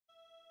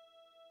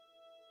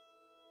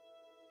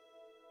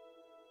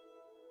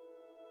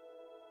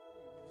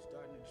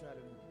try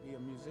to be a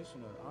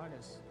musician or an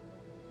artist,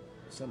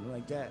 something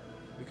like that,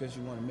 because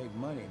you want to make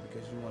money,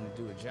 because you want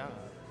to do a job.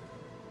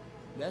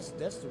 That's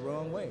the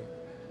wrong way.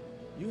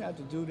 You have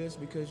to do this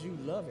because you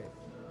love it,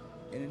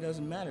 and it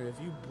doesn't matter if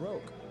you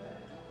broke,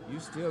 you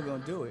still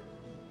gonna do it.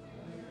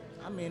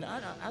 I mean,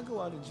 I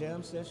go out to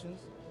jam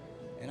sessions,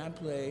 and I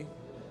play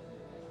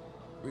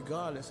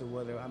regardless of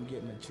whether I'm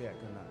getting a check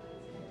or not.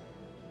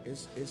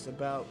 It's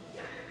about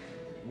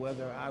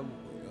whether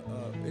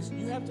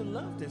you have to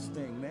love this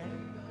thing,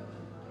 man.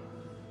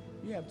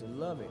 You have to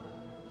love it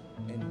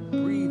and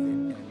breathe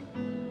it,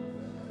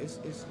 and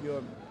it's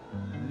your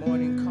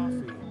morning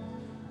coffee.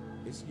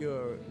 It's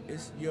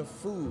your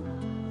food.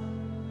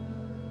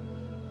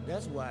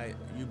 That's why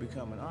you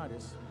become an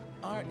artist.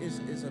 Art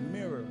is a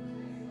mirror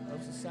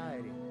of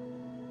society.